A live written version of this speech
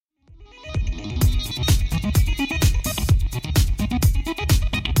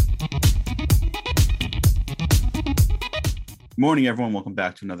Morning, everyone. Welcome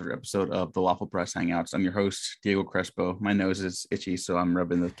back to another episode of the Lawful Press Hangouts. I'm your host, Diego Crespo. My nose is itchy, so I'm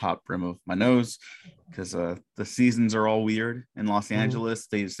rubbing the top rim of my nose because the seasons are all weird in Los Angeles.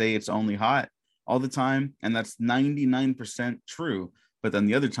 They say it's only hot all the time, and that's 99% true. But then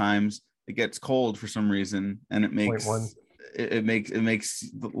the other times it gets cold for some reason, and it makes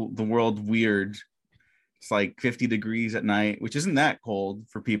the world weird. It's like 50 degrees at night, which isn't that cold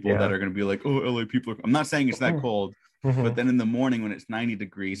for people that are going to be like, oh, LA people. I'm not saying it's that cold. But then in the morning when it's 90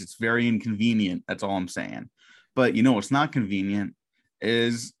 degrees, it's very inconvenient. That's all I'm saying. But you know what's not convenient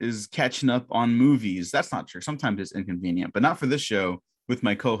is catching up on movies. That's not true. Sometimes it's inconvenient, but not for this show with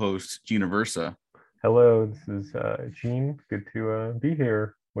my co-host Gina Versa. Hello, this is Gene. Good to be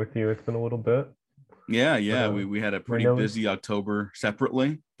here with you. It's been a little bit. Yeah. We had a pretty busy October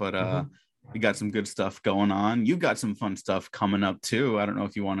separately, but we got some good stuff going on. You got some fun stuff coming up too. I don't know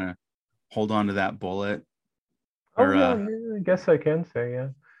if you want to hold on to that bullet. Yeah, I guess I can say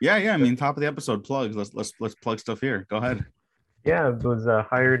yeah. I mean, top of the episode plugs. Let's plug stuff here. Go ahead. Yeah, I was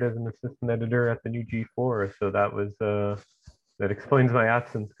hired as an assistant editor at the new G4, so that explains my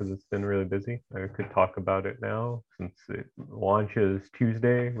absence because it's been really busy. I could talk about it now since it launches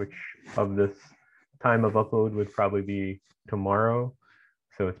Tuesday, which of this time of upload would probably be tomorrow.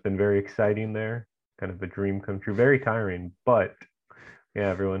 So it's been very exciting there, kind of a dream come true. Very tiring, but yeah,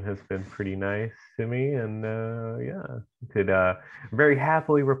 everyone has been pretty nice to me, and could very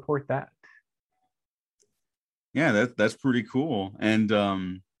happily report that. Yeah, that's pretty cool.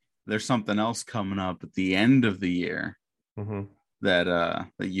 And there's something else coming up at the end of the year that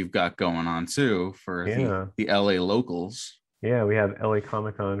you've got going on too for the LA locals. Yeah, we have LA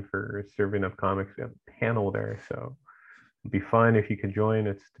Comic Con for Serving Up Comics. We have a panel there, so it'd be fun if you could join.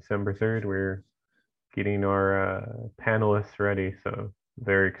 It's December 3rd. We're getting our panelists ready, so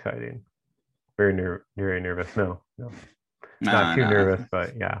very exciting. Very nervous. No, not too nervous,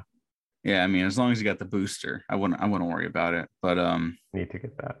 but yeah. Yeah, I mean, as long as you got the booster, I wouldn't worry about it. But need to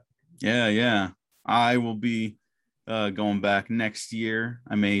get that. Yeah. I will be going back next year.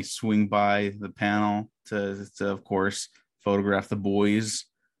 I may swing by the panel to of course photograph the boys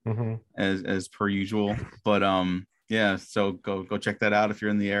as per usual. But yeah, so go check that out if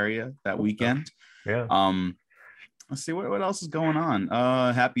you're in the area that weekend. Yeah. Let's see what else is going on.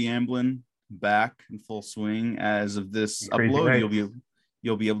 Happy Amblin back in full swing as of this upload.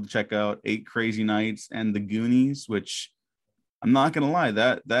 You'll be able to check out 8 Crazy Nights and The Goonies, which I'm not gonna lie,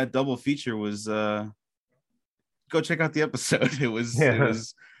 that double feature was go check out the episode.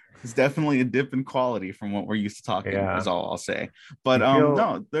 It's definitely a dip in quality from what we're used to talking. Is all I'll say. But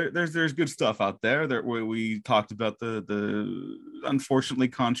no, there's good stuff out there. We talked about the unfortunately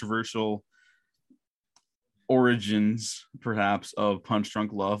controversial origins perhaps of Punch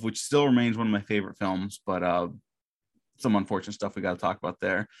Drunk Love, which still remains one of my favorite films, but some unfortunate stuff we got to talk about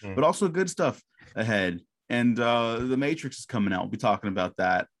there, but also good stuff ahead. And The Matrix is coming out. We'll be talking about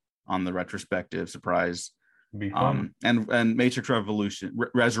that on the retrospective surprise. And Matrix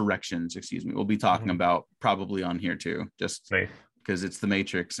Resurrections, excuse me, we'll be talking about probably on here too, just because it's The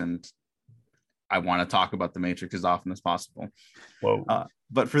Matrix and I want to talk about The Matrix as often as possible.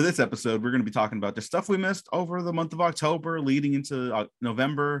 But for this episode, we're going to be talking about the stuff we missed over the month of October leading into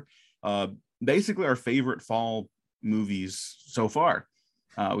November. Basically our favorite fall movies so far.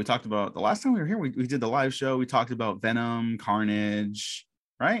 We talked about the last time we were here, we did the live show. We talked about Venom, Carnage,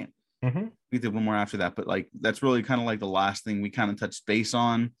 right? We did one more after that, but like that's really kind of like the last thing we kind of touched base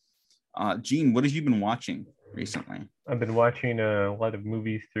on. Gene, what have you been watching recently? I've been watching a lot of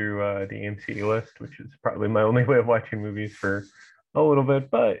movies through the AMC list, which is probably my only way of watching movies for a little bit,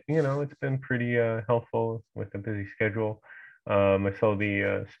 but you know, it's been pretty helpful with a busy schedule. I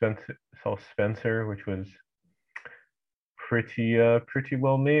saw Spencer, which was pretty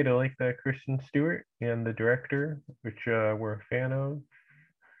well made. I like that Kristen Stewart and the director, which we're a fan of.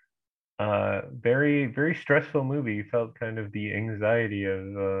 Very, very stressful movie. You felt kind of the anxiety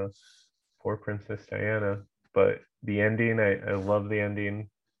of poor Princess Diana, but the ending, I love the ending.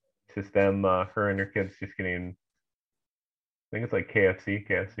 It's just them, her and her kids just getting, I think it's like KFC,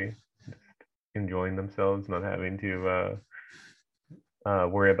 just enjoying themselves, not having to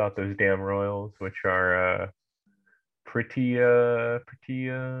worry about those damn royals, which are pretty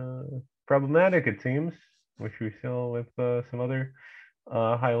problematic, it seems, which we saw with some other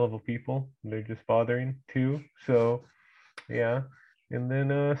high level people. They're just bothering too. So yeah. And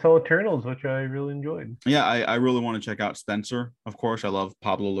then saw Eternals, which I really enjoyed. Yeah, I really want to check out Spencer. Of course, I love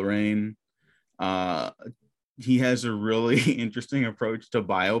Pablo Larraín. He has a really interesting approach to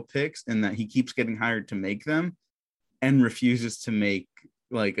biopics in that he keeps getting hired to make them and refuses to make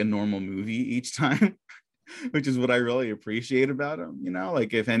like a normal movie each time. which is what I really appreciate about him. You know,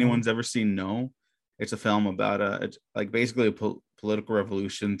 like if anyone's ever seen No, it's a film about it's like basically a political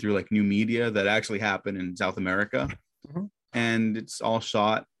revolution through like new media that actually happened in South America, and it's all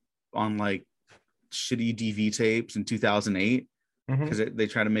shot on like shitty DV tapes in 2008 because they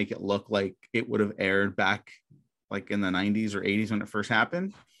try to make it look like it would have aired back like in the 90s or 80s when it first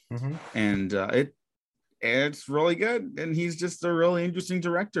happened, and it's really good, and he's just a really interesting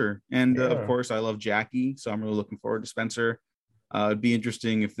director. And of course, I love Jackie, so I'm really looking forward to Spencer. It'd be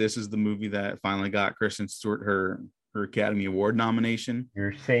interesting if this is the movie that finally got Kristen Stewart her Academy Award nomination.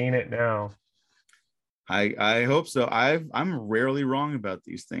 You're saying it now. I hope so. I'm rarely wrong about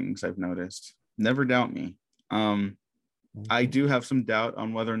these things. I've noticed. Never doubt me. I do have some doubt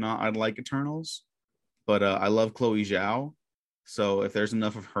on whether or not I'd like Eternals, but I love Chloe Zhao. So if there's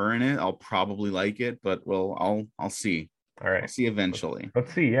enough of her in it, I'll probably like it. But I'll see. All right, I'll see eventually.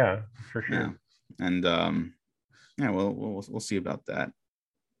 Let's see. Yeah, for sure. Yeah. And we'll see about that.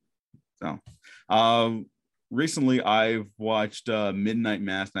 So, recently I've watched Midnight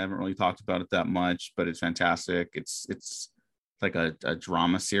Mass, and I haven't really talked about it that much, but it's fantastic. It's like a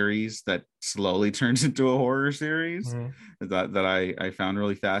drama series that slowly turns into a horror series that I found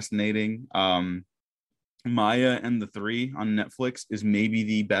really fascinating. Maya and the Three on Netflix is maybe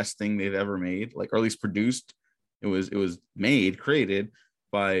the best thing they've ever made, like, or at least produced. It was created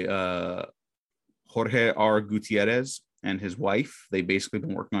by Jorge R. Gutierrez and his wife. They basically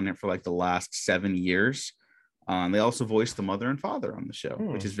been working on it for like the last 7 years. They also voiced the mother and father on the show,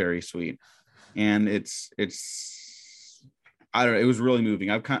 which is very sweet. And it's I don't know, it was really moving.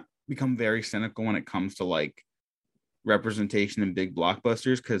 I've become very cynical when it comes to like representation in big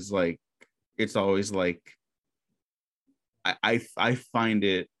blockbusters, because like it's always like I find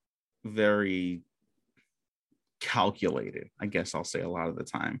it very calculated, I guess I'll say, a lot of the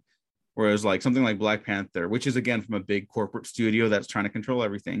time. Whereas like something like Black Panther, which is again from a big corporate studio that's trying to control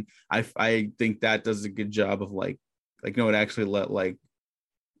everything, I think that does a good job of like no, it actually let like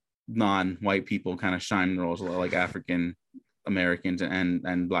non-white people kind of shine in roles, like African Americans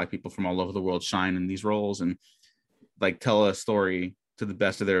and Black people from all over the world shine in these roles and like tell a story to the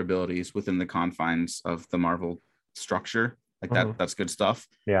best of their abilities within the confines of the Marvel structure. Like that's good stuff.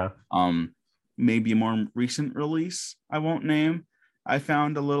 Yeah. Maybe a more recent release I won't name, I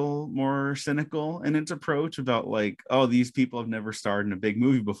found a little more cynical in its approach about like, oh, these people have never starred in a big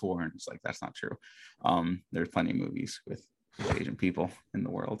movie before. And it's like, that's not true. There's plenty of movies with Asian people in the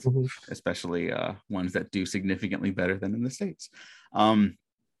world, especially ones that do significantly better than in the States.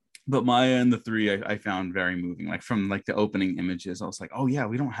 But Maya and the Three, I found very moving. Like from like the opening images, I was like, oh yeah,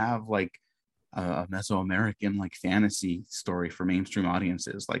 we don't have like a Mesoamerican like fantasy story for mainstream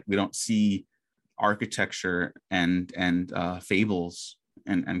audiences. Like we don't see architecture and fables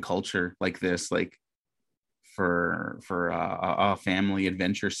and culture like this, like for a family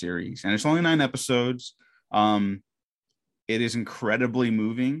adventure series. And it's only 9 episodes. It is incredibly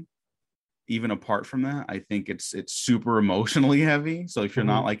moving. Even apart from that, I think it's super emotionally heavy. So if you're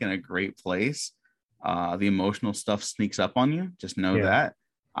not like in a great place, the emotional stuff sneaks up on you. Just know that.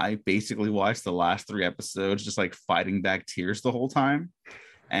 I basically watched the last 3 episodes just like fighting back tears the whole time,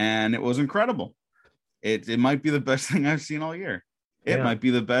 and it was incredible. It might be the best thing I've seen all year. It might be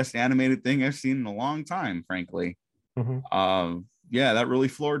the best animated thing I've seen in a long time, frankly. That really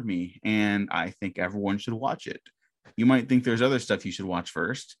floored me, and I think everyone should watch it. You might think there's other stuff you should watch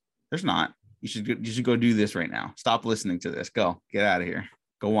first. There's not. You should go do this right now. Stop listening to this. Go get out of here.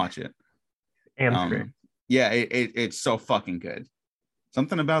 Go watch it. It's so fucking good.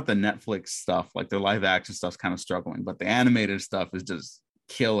 Something about the Netflix stuff, like their live action stuff's kind of struggling, but the animated stuff is just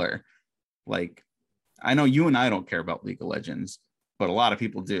killer. Like, I know you and I don't care about League of Legends, but a lot of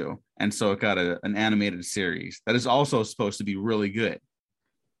people do. And so it got an animated series that is also supposed to be really good.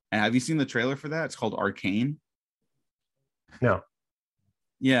 And have you seen the trailer for that? It's called Arcane. No.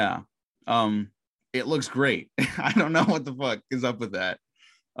 Yeah. It looks great. I don't know what the fuck is up with that.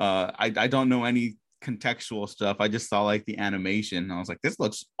 I don't know any contextual stuff. I just saw like the animation and I was like, this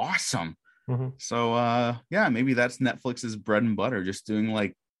looks awesome. So maybe that's Netflix's bread and butter, just doing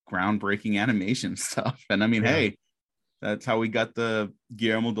like groundbreaking animation stuff. And I mean, hey, that's how we got the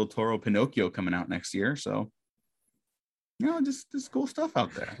Guillermo del Toro Pinocchio coming out next year. So just cool stuff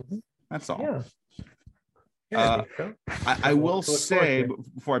out there. That's all. I will say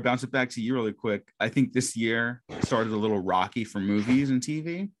before I bounce it back to you really quick, I think this year started a little rocky for movies and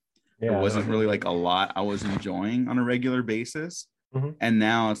TV. There wasn't really like a lot I was enjoying on a regular basis. And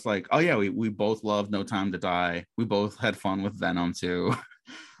now it's like, oh yeah, we both love No Time to Die. We both had fun with Venom too.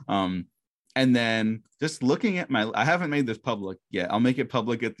 And then just looking at I haven't made this public yet. I'll make it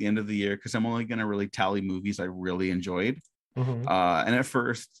public at the end of the year because I'm only going to really tally movies I really enjoyed. And at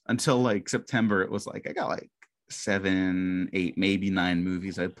first, until like September, it was like I got like 7, 8, maybe 9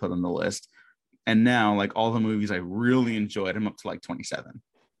 movies I'd put on the list. And now, like all the movies I really enjoyed, I'm up to like 27,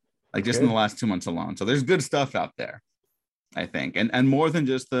 like just in the last 2 months alone. So there's good stuff out there, I think, and more than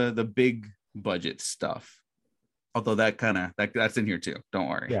just the big budget stuff. Although that's in here too. Don't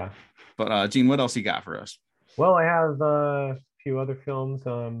worry. Yeah. But Gene, what else you got for us? Well, I have a few other films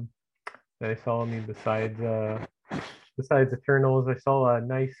that I saw. I mean, besides Eternals, I saw a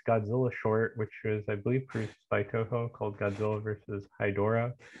nice Godzilla short, which was, I believe, produced by Toho, called Godzilla versus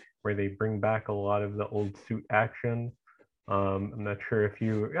Hedorah, where they bring back a lot of the old suit action. I'm not sure if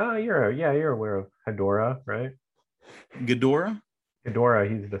you're aware of Hedorah, right? Ghidorah? Hedorah,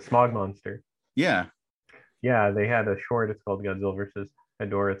 he's the smog monster. Yeah. Yeah, they had a short. It's called Godzilla versus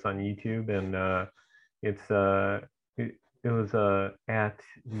Hedorah. It's on YouTube, and it was the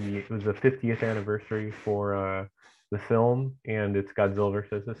 50th anniversary for the film, and it's Godzilla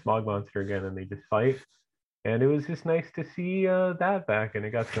versus the smog monster again, and they just fight. And it was just nice to see that back, and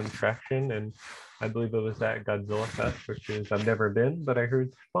it got some traction. And I believe it was at Godzilla Fest, which is I've never been, but I heard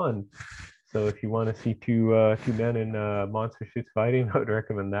it's fun. So if you want to see two men in monster suits fighting, I would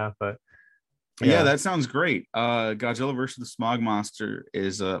recommend that. But yeah, that sounds great. Godzilla versus the Smog Monster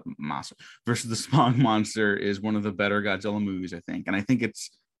is versus the Smog Monster is one of the better Godzilla movies, I think, and I think it's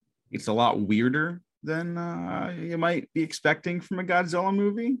a lot weirder than you might be expecting from a Godzilla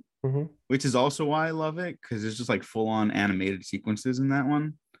movie, which is also why I love it, because it's just like full on animated sequences in that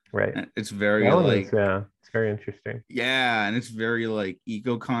one. Right. And it's very it's very interesting. Yeah, and it's very like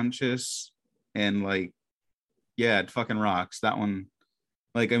eco-conscious and like, yeah, it fucking rocks. That one.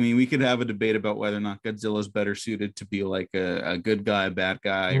 Like, I mean, we could have a debate about whether or not Godzilla's better suited to be like a good guy, a bad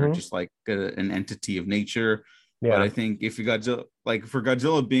guy, or just like an entity of nature. Yeah. But I think if you Godzilla, like for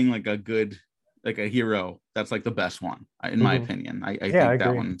Godzilla being like a good, like a hero, that's like the best one, in my opinion. I think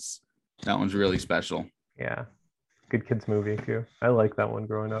that one's really special. Yeah, good kids movie too. I like that one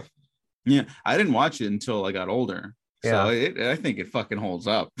growing up. Yeah, I didn't watch it until I got older, so I think it fucking holds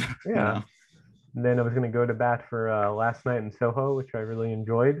up. Yeah. You know? And then I was going to go to bat for Last Night in Soho, which I really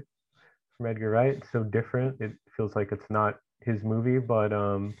enjoyed, from Edgar Wright. It's so different. It feels like it's not his movie, but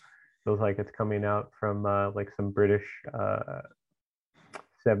feels like it's coming out from like some British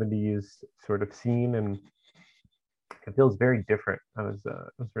 70s sort of scene, and it feels very different. I was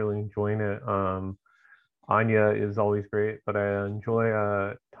really enjoying it. Anya is always great, but I enjoy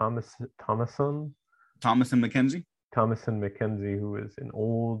Thomasin McKenzie. Thomasin McKenzie, who is an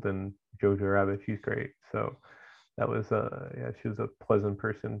old and Jojo Rabbit. She's great. So that was she was a pleasant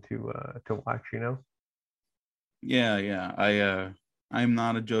person to watch, you know. Yeah. I'm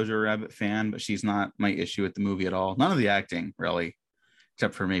not a Jojo Rabbit fan, but she's not my issue with the movie at all. None of the acting really,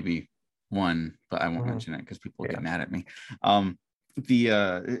 except for maybe one, but I won't mention it because people get mad at me. I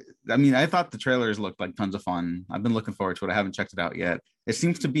mean, I thought the trailers looked like tons of fun. I've been looking forward to it. I haven't checked it out yet. It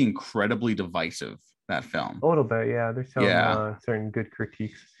seems to be incredibly divisive, that film. A little bit, yeah. There's some certain good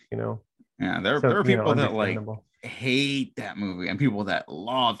critiques, you know. Yeah, there are people that like hate that movie and people that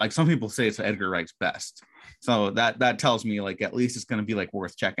love, like some people say it's Edgar Wright's best. So that tells me like at least it's going to be like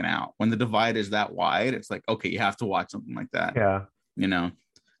worth checking out. When the divide is that wide, it's like, okay, you have to watch something like that. Yeah. You know,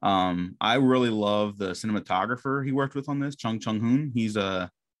 I really love the cinematographer he worked with on this, Chung Chung-hoon. He's a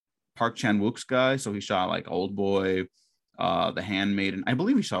Park Chan-wook's guy. So he shot like Old Boy, The Handmaiden. I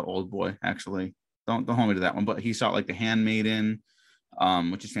believe he shot Old Boy, actually. Don't hold me to that one, but he shot like The Handmaiden,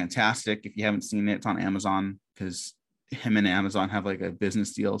 which is fantastic. If you haven't seen it, it's on Amazon because him and Amazon have like a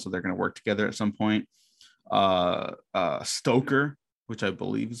business deal, so they're going to work together at some point. Stoker, which I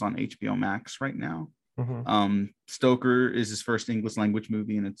believe is on HBO Max right now. Stoker is his first English language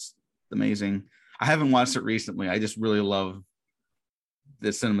movie, and it's amazing. I haven't watched it recently. I just really love the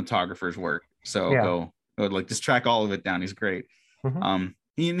cinematographer's work. So go like just track all of it down. He's great.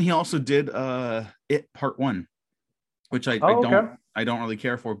 He also did It Part 1, which I don't really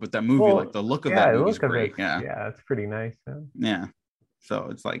care for, but that movie, like the look of that movie is great. Yeah, it's pretty nice. Yeah. So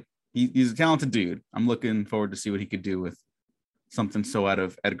it's like he's a talented dude. I'm looking forward to see what he could do with something so out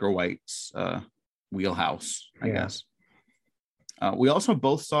of Edgar Wright's wheelhouse, I guess. We also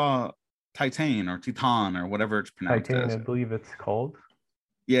both saw Titan or whatever it's pronounced as. I believe it's called.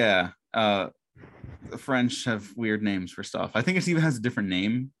 Yeah. The French have weird names for stuff. I think it even has a different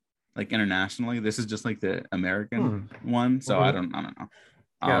name, like internationally. This is just like the American one, so I don't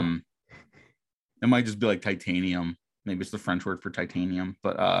know. It might just be like titanium. Maybe it's the French word for titanium.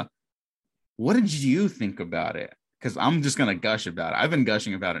 But what did you think about it? because I'm just gonna gush about it. I've been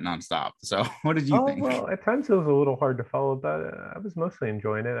gushing about it nonstop. So what did you Oh, think? well, at times it was a little hard to follow, but I was mostly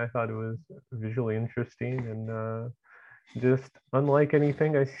enjoying it. I thought it was visually interesting and just unlike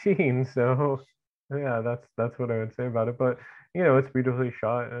anything I've seen. So yeah, that's what I would say about it. But it's beautifully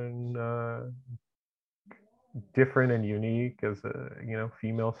shot and different and unique as a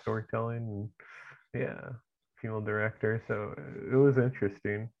female storytelling and yeah, female director. So it was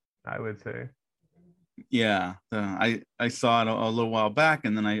interesting, I would say. Yeah, I saw it a little while back,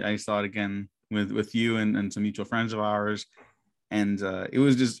 and then I saw it again with you and some mutual friends of ours, and it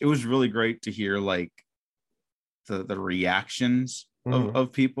was really great to hear like the reactions Mhm.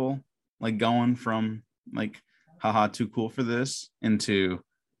 of people, like going from like haha too cool for this into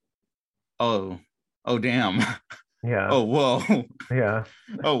oh oh damn Yeah, oh whoa yeah.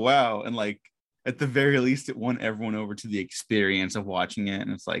 oh wow, and like at the very least it won everyone over to the experience of watching it,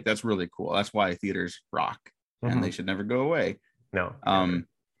 and it's like that's really cool. That's why theaters rock, and they Hmm. should never go away. No, never. um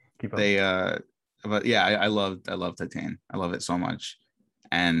Keep on. they but yeah, I love Titan. I love it so much,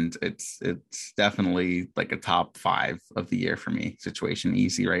 and it's definitely like a top 5 of the year for me situation,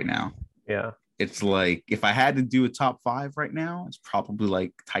 easy right now. Yeah. It's like if I had to do a top 5 right now, it's probably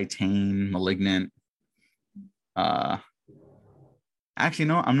like Titan, Malignant. uh Actually,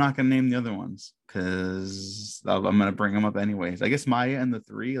 no, I'm not gonna name the other ones because I'm gonna bring them up anyways. I guess Maya and the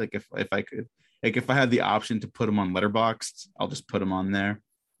Three. Like if I could, like if I had the option to put them on Letterboxd, I'll just put them on there.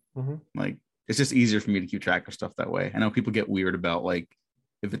 Hmm. Like it's just easier for me to keep track of stuff that way. I know people get weird about like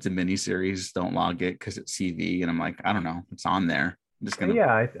if it's a mini series, don't log it because it's CV, and I'm like, I don't know, it's on there. I'm just gonna.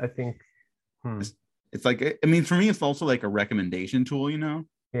 Yeah, I think. Hmm. It's like I mean, for me, it's also like a recommendation tool. It's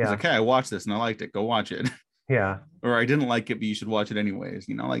Yeah. like, hey, I watched this and I liked it. Go watch it. Yeah. Or I didn't like it, but you should watch it anyways.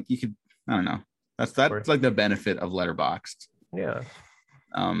 Like you could, I don't know. That's Or like the benefit of Letterboxd. yeah.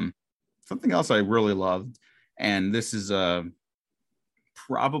 Um, Something else I really loved, and this is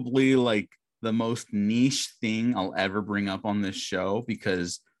probably like the most niche thing I'll ever bring up on this show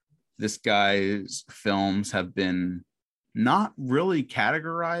because this guy's films have been not really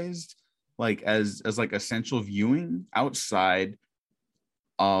categorized like as like essential viewing outside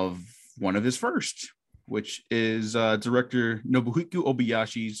of one of his first, which is director Nobuhiko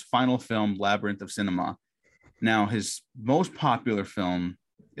Obayashi's final film, Labyrinth of Cinema. Now, his most popular film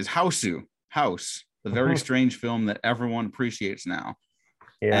is House, the very Mhm. strange film that everyone appreciates now.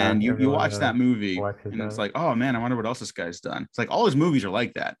 Yeah. And you Everyone watch that movie, watches and it's that. like, oh man, I wonder what else this guy's done. It's like all his movies are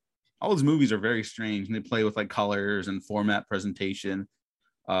like that. All his movies are very strange, and they play with like colors and format presentation.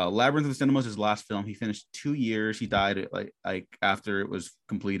 Labyrinth of Cinema was his last film. He finished 2 years. He died like after it was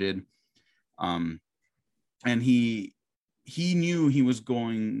completed. Um, and he knew he was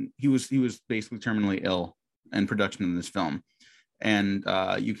basically terminally ill in production of this film, and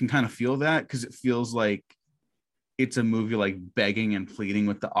you can kind of feel that because it feels like it's a movie like begging and pleading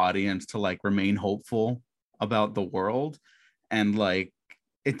with the audience to like remain hopeful about the world, and like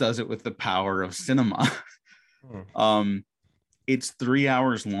it does it with the power of cinema. Hmm. um it's 3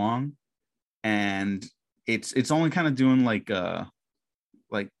 hours long, and it's only kind of doing like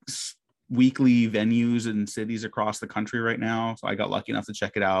weekly venues in cities across the country right now. So I got lucky enough to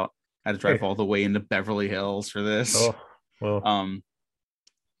check it out. I had to drive Nice. all the way into Beverly Hills for this. Oh, well. Um,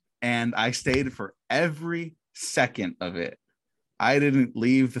 and I stayed for every second of it. I didn't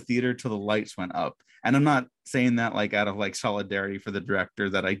leave the theater till the lights went up. And I'm not saying that like out of like solidarity for the director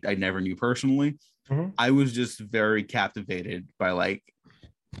that I never knew personally. Mhm. I was just very captivated by like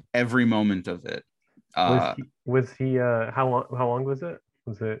every moment of it. Was Uh, he how long was it?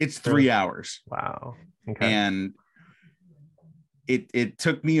 Was it it's 3 hours, wow. Okay. and it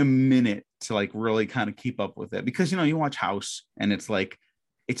took me a minute to like really kind of keep up with it because you watch House and it's like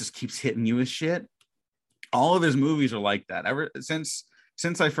it just keeps hitting you as shit. All of his movies are like that. Ever since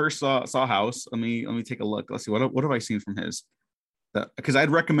I first saw House, let me take a look. Let's see what have I seen from his, because I'd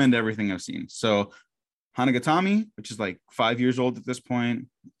recommend everything I've seen. So Hanagatami, which is like 5 years old at this point.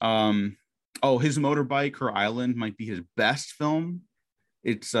 Oh, his Motorbike, Her Island might be his best film.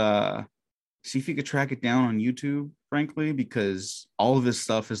 It's see if you could track it down on YouTube, frankly, because all of this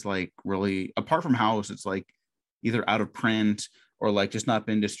stuff is like really, apart from House, it's like either out of print or like just not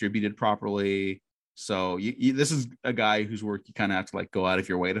been distributed properly. So this is a guy whose work you kind of have to like go out of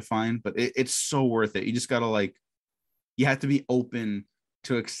your way to find, but it's so worth it. You just gotta like, you have to be open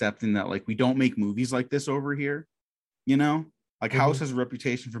to accepting that like we don't make movies like this over here, you know? Like House Mhm. has a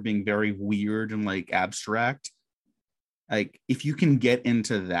reputation for being very weird and like abstract. Like if you can get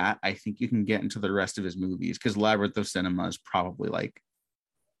into that, I think you can get into the rest of his movies because Labyrinth of Cinema is probably like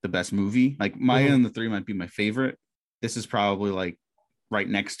the best movie. Like Maya Mhm. and the Three might be my favorite. This is probably like right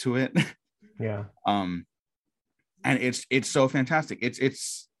next to it. Yeah. um and it's so fantastic.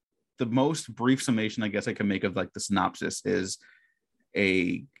 It's the most brief summation I guess I can make of like the synopsis is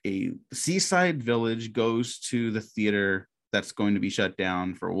a seaside village goes to the theater that's going to be shut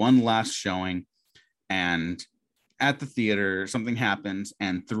down for one last showing, and at the theater something happens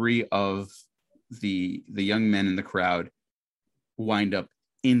and three of the young men in the crowd wind up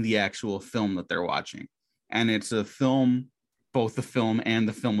in the actual film that they're watching. And it's a film, both the film and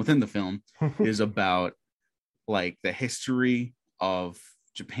the film within the film is about like the history of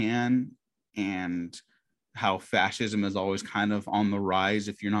Japan and how fascism is always kind of on the rise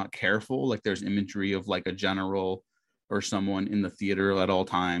if you're not careful. Like there's imagery of like a general or someone in the theater at all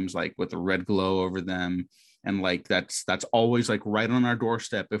times, like with a red glow over them. And like that's always like right on our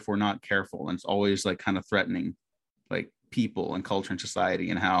doorstep if we're not careful. And it's always like kind of threatening like people and culture and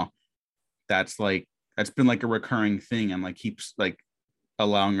society, and how that's been like a recurring thing, and like keeps like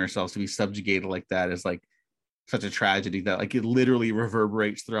allowing ourselves to be subjugated like that is like such a tragedy that like it literally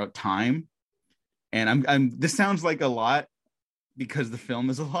reverberates throughout time. And I'm this sounds like a lot because the film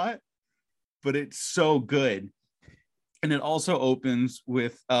is a lot, but it's so good. And it also opens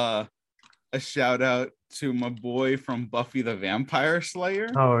with a shout out to my boy from Buffy the Vampire Slayer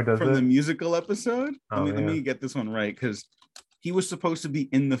from the musical episode. Let me get this one right, because he was supposed to be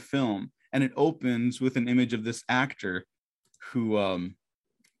in the film, and it opens with an image of this actor who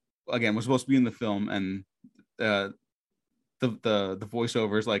again was supposed to be in the film, and the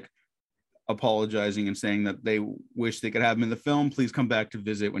voiceover is like apologizing and saying that they wish they could have him in the film. Please come back to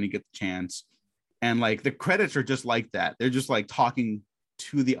visit when you get the chance. And like the credits are just like that. They're just like talking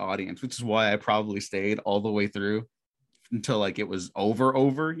to the audience, which is why I probably stayed all the way through until like it was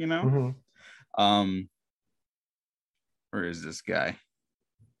over, you know? Mm-hmm. Where is this guy?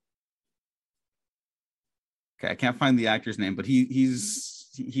 Okay, I can't find the actor's name, but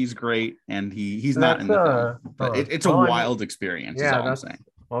he's great, and he's not in the film. But it's a wild experience, is all I'm saying.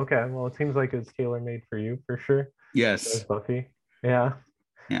 Okay, well, it seems like it's tailor-made for you for sure. Yes. Buffy. Yeah.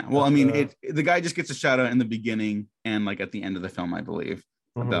 Yeah. Well, I mean, the guy just gets a shout out in the beginning and like at the end of the film, I believe,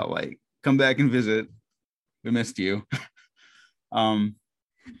 about like come back and visit. We missed you.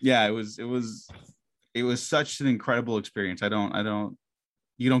 Yeah, it was such an incredible experience.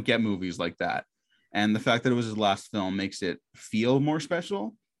 You don't get movies like that. And the fact that it was his last film makes it feel more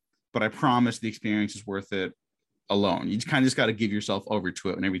special, but I promise the experience is worth it alone. You just got to give yourself over to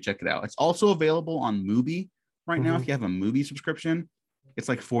it whenever you check it out. It's also available on Mubi right now. If you have a Mubi subscription, it's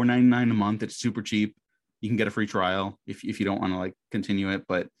like $4.99 a month. It's super cheap. You can get a free trial if you don't want to like continue it,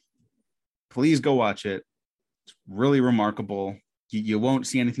 but please go watch it. It's really remarkable. You won't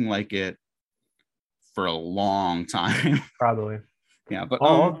see anything like it for a long time. Probably. Yeah, but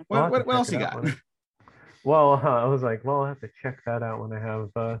what else you got? Well, I was like, well, I'll have to check that out when I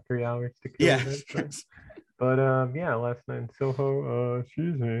have 3 hours to kill. Yeah. But yeah, last night in Soho,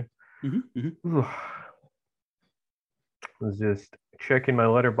 excuse me. Was just checking my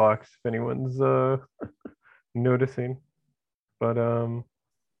letterbox if anyone's noticing. But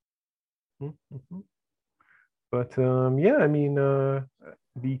yeah, I mean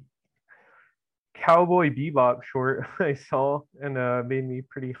the Cowboy Bebop short I saw and made me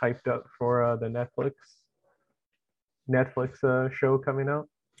pretty hyped up for the Netflix show coming out.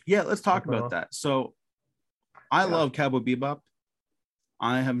 Yeah, let's talk about that. So I love Cowboy Bebop.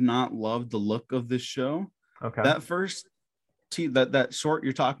 I have not loved the look of this show. Okay. That first that short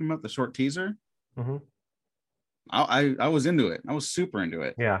you're talking about, the short teaser. I was into it. I was super into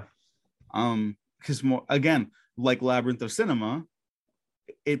it. Yeah. Because more again, like Labyrinth of Cinema,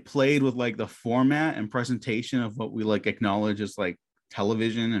 it played with like the format and presentation of what we like acknowledge as like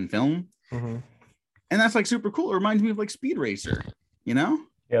television and film. And that's like super cool. It reminds me of like Speed Racer, you know?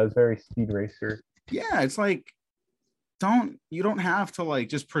 Yeah, it's very Speed Racer. Yeah, it's like you don't have to like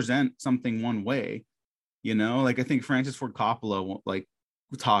just present something one way, you know? Like I think Francis Ford Coppola like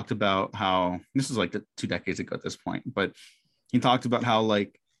talked about how this is like 2 decades ago at this point, but he talked about how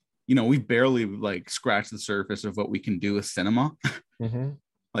like, you know, we've barely like scratched the surface of what we can do with cinema.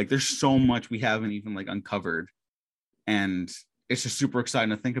 Like there's so much we haven't even like uncovered, and it's just super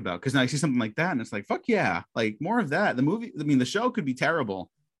exciting to think about, because now I see something like that and it's like, fuck yeah, like more of that. The show could be terrible,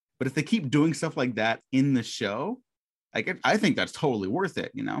 but if they keep doing stuff like that in the show, like I think that's totally worth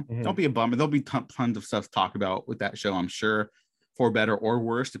it, you know? Don't be a bummer. There'll be tons of stuff to talk about with that show, I'm sure, for better or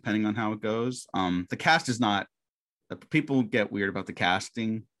worse, depending on how it goes. The cast is not, people get weird about the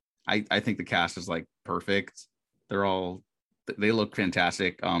casting. I think the cast is like perfect. They look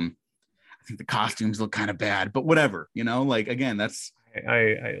fantastic. I think the costumes look kind of bad, but whatever, you know, like again, that's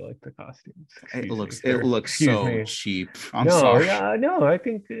I like the costumes. It Excuse me, looks it sir. looks Excuse so me. cheap. I'm No, sorry. yeah, no. I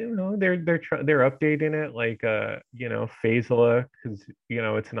think they're updating it, like Phasela, because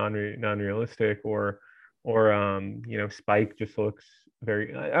it's non-realistic, or Spike just looks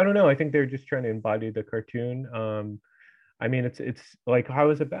very. I don't know. I think they're just trying to embody the cartoon. I mean, it's like, how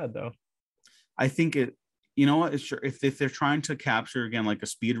is it bad though? I think it. You know what? It's sure if they're trying to capture again like a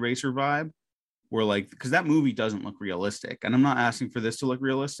Speed Racer vibe, where like because that movie doesn't look realistic, and I'm not asking for this to look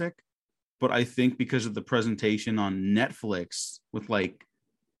realistic, but I think because of the presentation on Netflix with like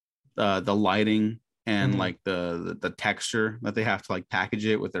the lighting and Mhm. like the texture that they have to like package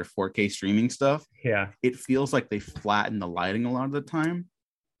it with their 4K streaming stuff, Yeah, it feels like they flatten the lighting a lot of the time.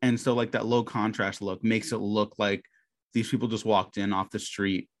 And so like that low contrast look makes it look like these people just walked in off the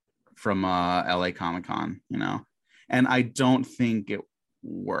street from LA Comic Con, you know. And I don't think it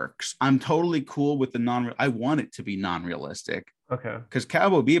works. I'm totally cool with the I want it to be non-realistic okay. because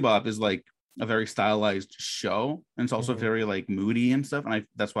Cowboy Bebop is like a very stylized show, and it's also Mhm. very like moody and stuff, and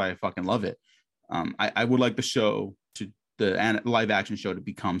that's why I fucking love it. I would like the show to the live action show to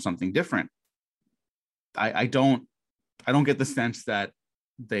become something different. I don't get the sense that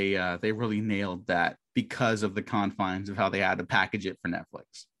they really nailed that because of the confines of how they had to package it for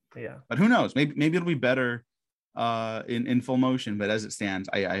Netflix. Yeah. But who knows? Maybe it'll be better in full motion. But as it stands,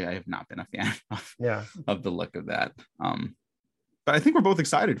 I have not been a fan Yeah. of the look of that. But I think we're both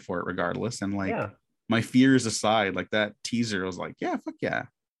excited for it regardless. And like Yeah. my fears aside, like that teaser was like, yeah, fuck yeah,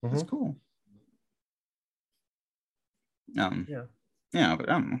 that's Hmm. cool. Um, Yeah. yeah, but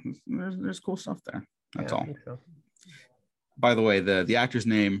I don't know. There's cool stuff there. That's Yeah, I all. think so. By the way, the actor's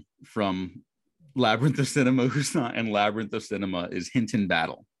name from Labyrinth of Cinema, who's not in Labyrinth of Cinema, is Hinton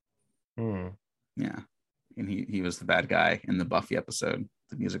Battle. Hmm. Yeah, and he was the bad guy in the Buffy episode,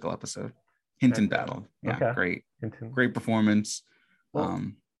 the musical episode. Hinton Okay. Battle. Yeah, Okay. great performance. Well,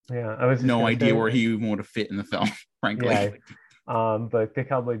 Um, yeah, I was just no gonna idea say, where he even would have fit in the film, frankly. yeah, but the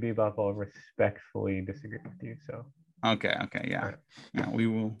Cowboy Bebop will respectfully disagree with you. So, Okay, all yeah, right. yeah, we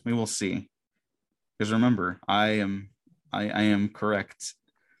will see. Because remember, I am correct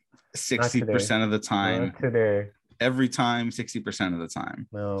Not today. 60% of the time. Not today. Every time, 60% of the time.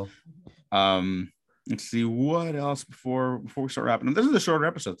 No. Let's see what else before we start wrapping up. This is a shorter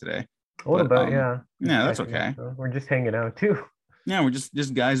episode today, A little but bit, yeah. yeah, I that's think okay. so. We're just hanging out too. Yeah, we're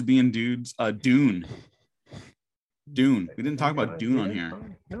just guys being dudes. Dune. We didn't talk about Dune We on did? here. Oh,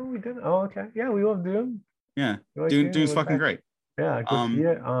 no, we didn't. Oh, okay. Yeah, we love Doom. Yeah, We like Doom. Dune's We'll fucking back. great. Yeah, go see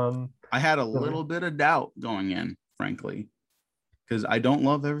it. I had a So, little bit of doubt going in, frankly, because I don't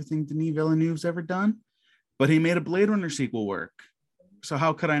love everything Denis Villeneuve's ever done, but he made a Blade Runner sequel work. So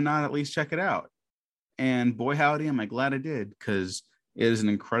how could I not at least check it out? And boy, howdy, am I glad I did, because it is an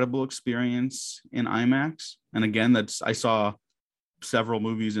incredible experience in IMAX. And again, I saw several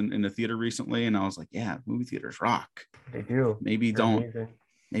movies in the theater recently, and I was like, yeah, movie theaters rock. they do. Maybe They're don't amazing.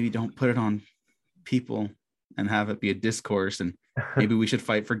 maybe don't put it on people and have it be a discourse, and maybe we should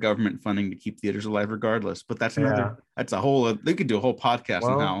fight for government funding to keep theaters alive regardless. But Yeah. that's a whole they could do a whole podcast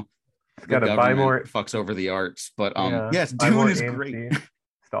on Well, how it's the got to buy government more. fucks over the arts. But Yeah, yes, buy Dune more is great. AMC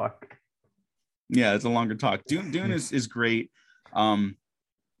stock. Yeah, it's a longer talk. Dune is great.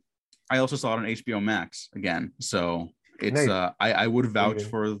 I also saw it on HBO Max again, so it's Nice. I would vouch Rating.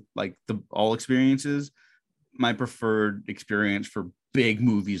 for like the all experiences. My preferred experience for big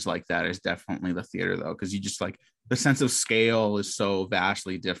movies like that is definitely the theater, though, because you just like the sense of scale is so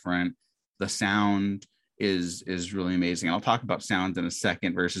vastly different. The sound is really amazing. I'll talk about sound in a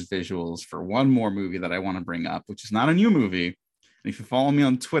second versus visuals for one more movie that I want to bring up, which is not a new movie. And if you follow me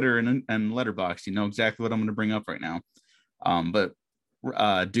on Twitter and Letterboxd, you know exactly what I'm going to bring up right now. But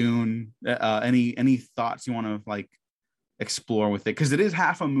Dune, any thoughts you want to like explore with it? Because it is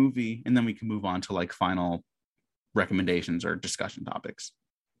half a movie, and then we can move on to like final recommendations or discussion topics.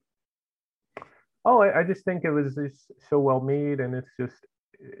 Oh, I just think it was just so well made, and it's just,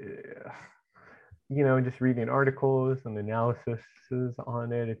 just reading articles and analyses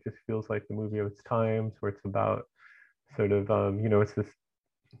on it. It just feels like the movie of its times, where it's about sort of, it's this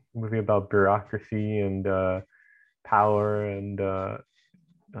movie about bureaucracy and power, and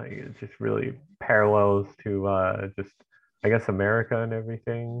like, it just really parallels to just, I guess, America and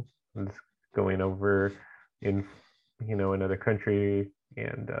everything. And just going over in, another country,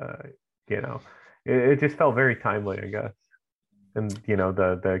 and you know, it just felt very timely, I guess. And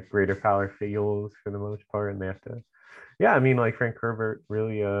the greater power fails for the most part, and they have to, yeah, I mean, like Frank Herbert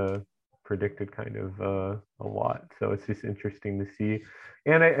really predicted kind of a lot, so it's just interesting to see.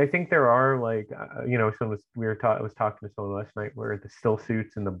 And I think there are, like, I was talking to someone last night where the still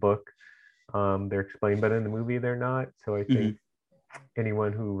suits in the book, they're explained, but in the movie they're not. So I think Mhm.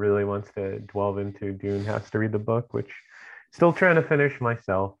 anyone who really wants to delve into Dune has to read the book, which still trying to finish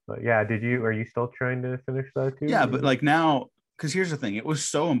myself. But yeah, are you still trying to finish that Yeah, too? but like now, because here's the thing, it was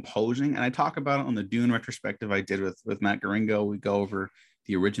so imposing, and I talk about it on the Dune retrospective I did with Matt Garingo. We go over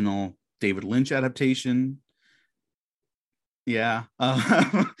the original David Lynch adaptation, yeah,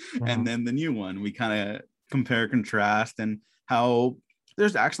 and Mhm. then the new one. We kind of compare, contrast, and how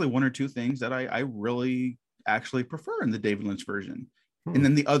there's actually one or two things that I really actually prefer in the David Lynch version. And Hmm.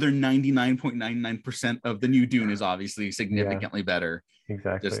 then the other 99.99% of the new Dune is obviously Yeah, significantly better,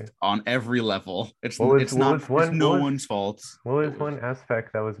 exactly. just on every level. It's What was it's what not was it's one no one's fault. what was one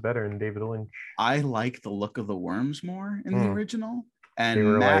aspect that was better in David Lynch? I like the look of the worms more in the Hmm. original, They and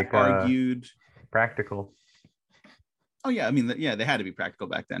were Matt like argued. practical. Oh yeah, I mean, yeah, they had to be practical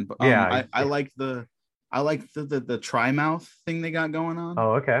back then. But Yeah. I like the tri mouth thing they got going on.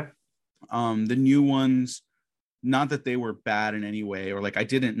 Oh, okay. The new ones, not that they were bad in any way, or like I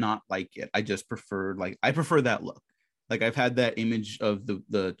didn't not like it. I just preferred I prefer that look. Like I've had that image of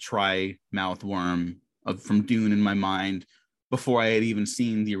the tri mouth worm of from Dune in my mind before I had even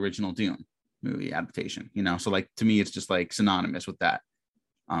seen the original Dune movie adaptation. So like to me, it's just like synonymous with that.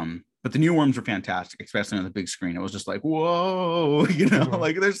 But the new worms are fantastic, especially on the big screen. It was just like, whoa, Hmm.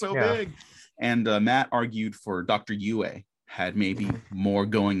 like they're so Yeah. big. And Matt argued for Dr. Yue had maybe Hmm. more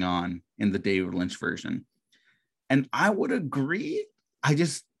going on in the David Lynch version. And I would agree. I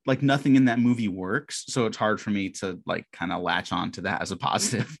just like nothing in that movie works. So it's hard for me to like kind of latch on to that as a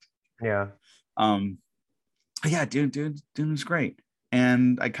positive. Yeah. Um, yeah, dude was great.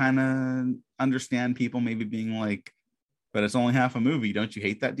 And I kind of understand people maybe being like, but it's only half a movie. Don't you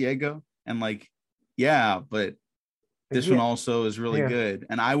hate that, Diego? And like, yeah, but this one Yeah. also is really Yeah. good.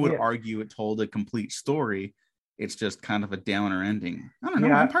 And I would Yeah. argue it told a complete story. It's just kind of a downer ending. I don't know.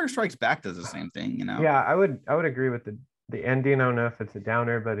 Yeah. Empire Strikes Back does the same thing. Yeah. I would agree with the ending. I don't know if it's a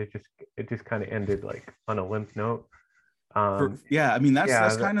downer, but it just kind of ended like on a limp note. Um. Yeah, I mean that's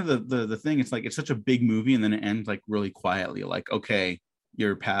Yeah. kind of the thing. It's like it's such a big movie, and then it ends like really quietly. Like, okay,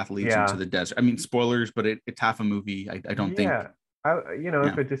 your path leads you to Yeah. the desert. I mean, spoilers, but it's half a movie. I don't think. Yeah. If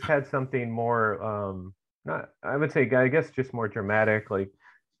Yeah. it just had something more, not, I would say, I guess, just more dramatic, like,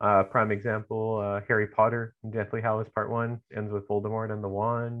 prime example, Harry Potter, Deathly Hallows Part One ends with Voldemort and the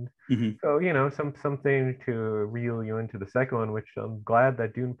wand. Mhm. So, something to reel you into the second one, which I'm glad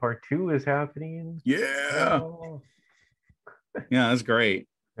that Dune Part Two is happening. Yeah. Oh, Yeah, that's great.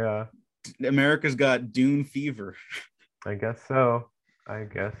 yeah, America's got Dune fever. I guess so. I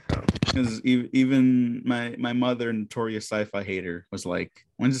guess so. Because even my mother, notorious sci-fi hater, was like,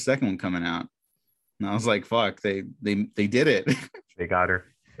 "When's the second one coming out?" And I was like, "Fuck, they did it. They got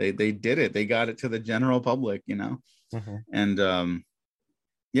her. they did it. They got it to the general public. Hmm. And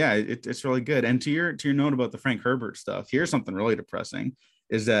yeah, it's really good. And to your note about the Frank Herbert stuff, here's something really depressing: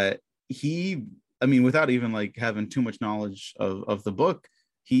 is that I mean, without even like having too much knowledge of the book,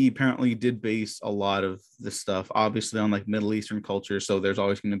 he apparently did base a lot of this stuff, obviously, on like Middle Eastern culture. So there's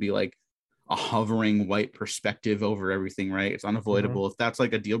always going to be like a hovering white perspective over everything, right? It's Hmm. unavoidable. If that's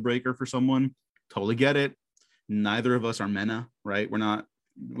like a deal breaker for someone, totally get it. Neither of us are MENA, right? We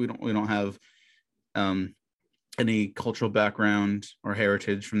don't have um any cultural background or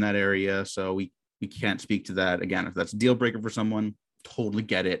heritage from that area, so we can't speak to that. Again, if that's a deal breaker for someone, totally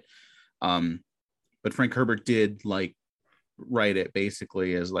get it. um but Frank Herbert did like write it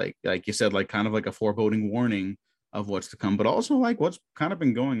basically as like you said, like kind of like a foreboding warning of what's to come, but also like what's kind of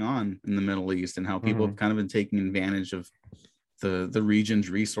been going on in the Middle East and how people have Hmm. kind of been taking advantage of the region's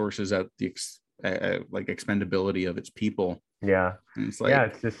resources at the like expendability of its people. Yeah. And it's Yeah.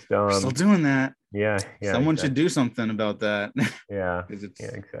 like It's just, we're still doing that. yeah. Yeah. Someone should Exactly. do something about that. Yeah. Because Yeah. it's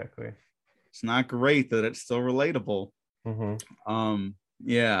Exactly. it's not great that it's still relatable. Hmm.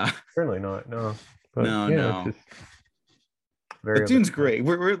 Yeah. Certainly not. No. But No, yeah, it's no. just But very Dune's understandable. great.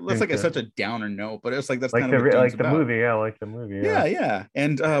 We're that's Dune's like a, great. such a downer note, but it's like that's Like kind of the what Dune's like the about. movie, yeah, like the movie, yeah. Yeah, yeah.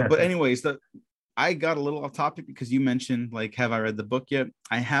 And but anyways, the I got a little off topic because you mentioned like, have I read the book yet?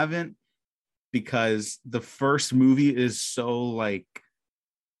 I haven't, because the first movie is so like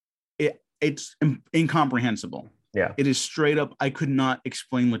it's incomprehensible. Yeah. It is straight up. I could not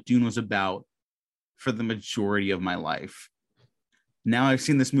explain what Dune was about for the majority of my life. Now I've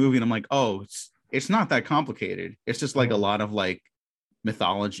seen this movie and I'm like, oh, it's not that complicated. It's just like a Mhm. lot of like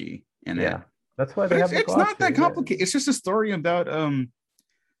mythology in it. Yeah. That's why they But it's have the it's not that glossary. Yeah. complicated. It's just a story about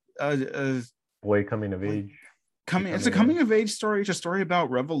uh Boy coming of like age, coming it's a becoming a coming of age story. It's a story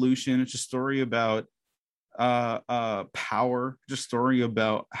about revolution. It's a story about power. Just a story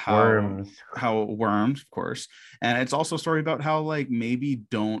about worms. how worms, of course. And it's also a story about how like maybe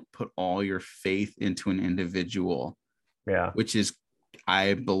don't put all your faith into an individual. Yeah. which is,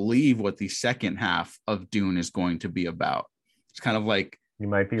 I believe, what the second half of Dune is going to be about. It's kind of like You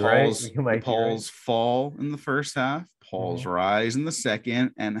might be right. You might be right. Paul's fall in the first half, Paul's rise in the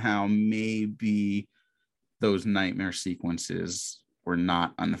second, and how maybe those nightmare sequences were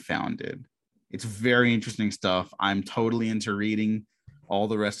not unfounded. It's very interesting stuff. I'm totally into reading all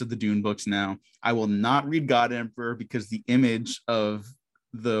the rest of the Dune books now. I will not read God Emperor because the image of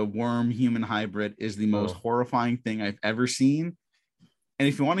the worm human hybrid is the most horrifying thing I've ever seen. And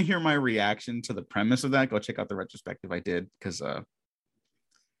if you want to hear my reaction to the premise of that, go check out the retrospective I did, because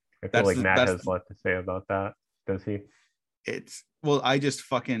I feel like Matt has a lot to say about that. Does he? I just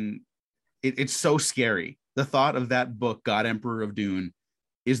fucking it's so scary. The thought of that book, God Emperor of Dune,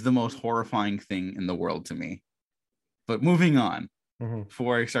 is the most horrifying thing in the world to me. But moving on,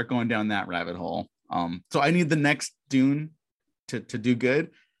 before I start going down that rabbit hole. So I need the next Dune to do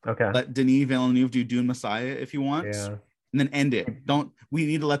good. Okay. Let Denis Villeneuve do Dune Messiah if he wants. Yeah. And then end it. We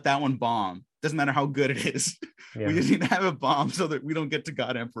need to let that one bomb. Doesn't matter how good it is. Yeah. We just need to have it bomb so that we don't get to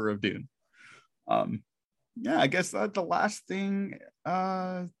God Emperor of Dune. I guess the last thing,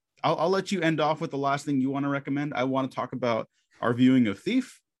 I'll let you end off with the last thing you want to recommend. I want to talk about our viewing of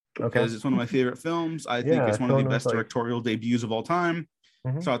Thief, because it's one of my favorite films. I think it's one of the best directorial debuts of all time.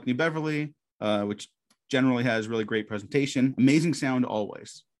 Saw it with New Beverly, which generally has really great presentation, amazing sound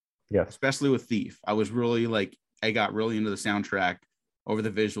always. Yeah, especially with Thief. I was really I got really into the soundtrack over the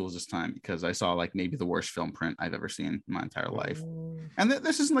visuals this time, because I saw maybe the worst film print I've ever seen in my entire life. And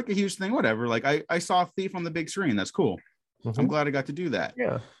this isn't a huge thing, whatever. I saw Thief on the big screen. That's cool. I'm glad I got to do that.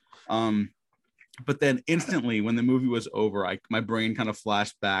 Yeah. But then instantly when the movie was over, my brain kind of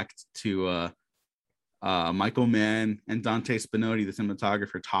flashed back to Michael Mann and Dante Spinotti, the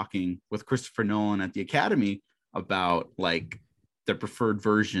cinematographer, talking with Christopher Nolan at the Academy about their preferred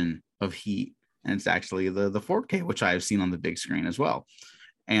version of Heat. And it's actually the 4K, which I have seen on the big screen as well.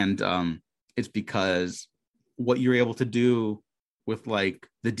 And it's because what you're able to do with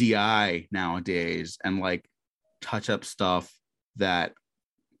the DI nowadays, and touch up stuff that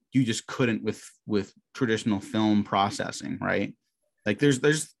you just couldn't with traditional film processing, right?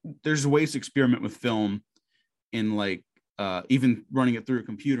 There's ways to experiment with film in even running it through a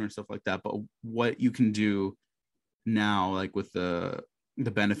computer and stuff like that. But what you can do now, with the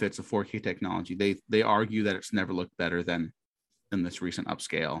benefits of 4K technology, they argue that it's never looked better than this recent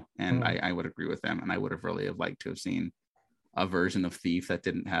upscale. And I would agree with them. And I would have really liked to have seen a version of Thief that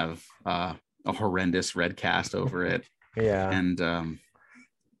didn't have a horrendous red cast over it. Yeah. And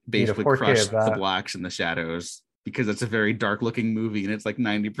basically crush the blacks and the shadows, because it's a very dark looking movie and it's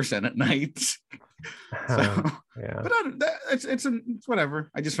 90% at night. So yeah, but it's whatever.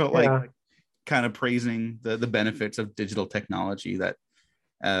 I just felt kind of praising the benefits of digital technology. That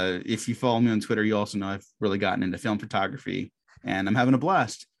if you follow me on Twitter, you also know I've really gotten into film photography and I'm having a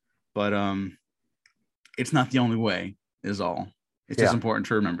blast. But it's not the only way, is all. It's just important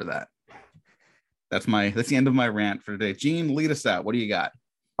to remember that. That's the end of my rant for today. Gene, lead us out. What do you got?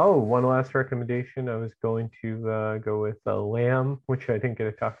 Oh, one last recommendation. I was going to go with Lamb, which I didn't get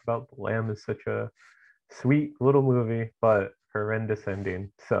to talk about. Lamb is such a sweet little movie, but horrendous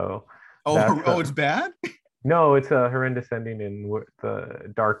ending. So it's bad? No, it's a horrendous ending in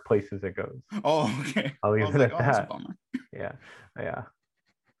the dark places it goes. Oh, okay. I'll leave it at that. Yeah.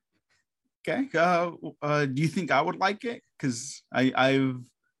 Okay. Do you think I would like it? Because I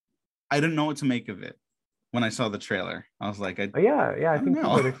didn't know what to make of it when I saw the trailer. I was like, I think you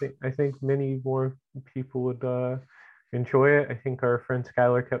would. I think many more people would enjoy it. I think our friend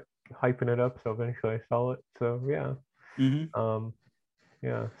Skylar kept hyping it up, so eventually I saw it. So yeah.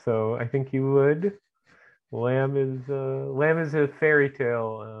 So I think you would. Lamb is a fairy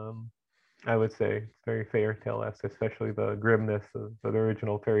tale. I would say it's very fairy tale-esque, especially the grimness of the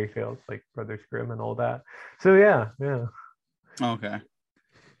original fairy tales, like Brothers Grimm and all that. So yeah. Okay.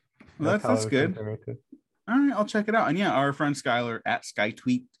 Well, that's good. All right, I'll check it out. And yeah, our friend Skylar at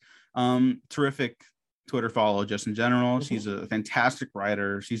SkyTweet, terrific Twitter follow just in general. She's a fantastic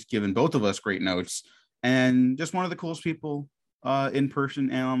writer. She's given both of us great notes, and just one of the coolest people in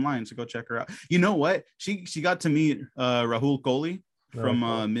person and online. So go check her out. You know what? She got to meet Rahul Kohli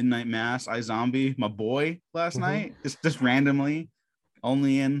from Midnight Mass, iZombie, my boy, last night. Just randomly,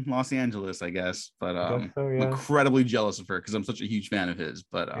 only in Los Angeles, I guess. But I'm incredibly jealous of her because I'm such a huge fan of his.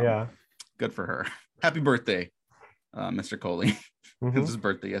 But good for her. Happy birthday, Mr. Kohli. It was his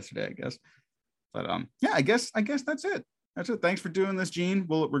birthday yesterday, I guess. But I guess that's it. That's it. Thanks for doing this, Gene.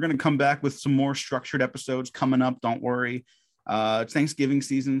 We're going to come back with some more structured episodes coming up. Don't worry. It's Thanksgiving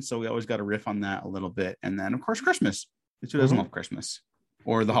season, so we always got to riff on that a little bit. And then, of course, Christmas. Who doesn't love Christmas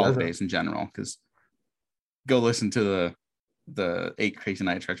or the holidays in general? Because go listen to the 8 Crazy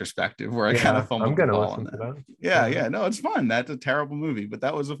Nights retrospective where I kind of fumbled I'm gonna the ball listen on to that. that. Yeah, no, it's fun. That's a terrible movie, but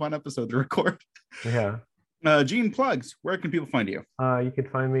that was a fun episode to record. Yeah. Gene, plugs. Where can people find you? You can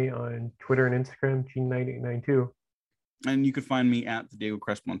find me on Twitter and Instagram, Gene9892. And you can find me at the Diego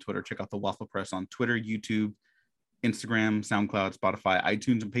Crespo on Twitter. Check out the Waffle Press on Twitter, YouTube, Instagram, SoundCloud, Spotify,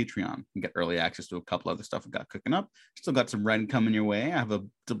 iTunes, and Patreon. You get early access to a couple other stuff we got cooking up. Still got some Ren coming your way. I have a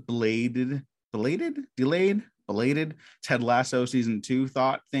delayed Ted Lasso season 2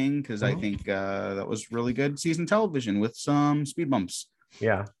 thought thing, because I think that was really good season television with some speed bumps.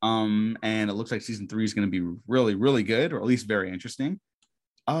 Yeah. And it looks like season 3 is going to be really, really good, or at least very interesting.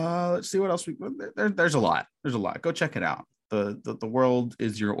 Let's see what else there's a lot. There's a lot. Go check it out. The world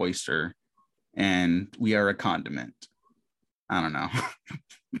is your oyster, and we are a condiment. I don't know.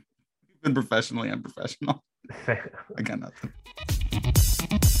 Been professionally unprofessional. I got nothing.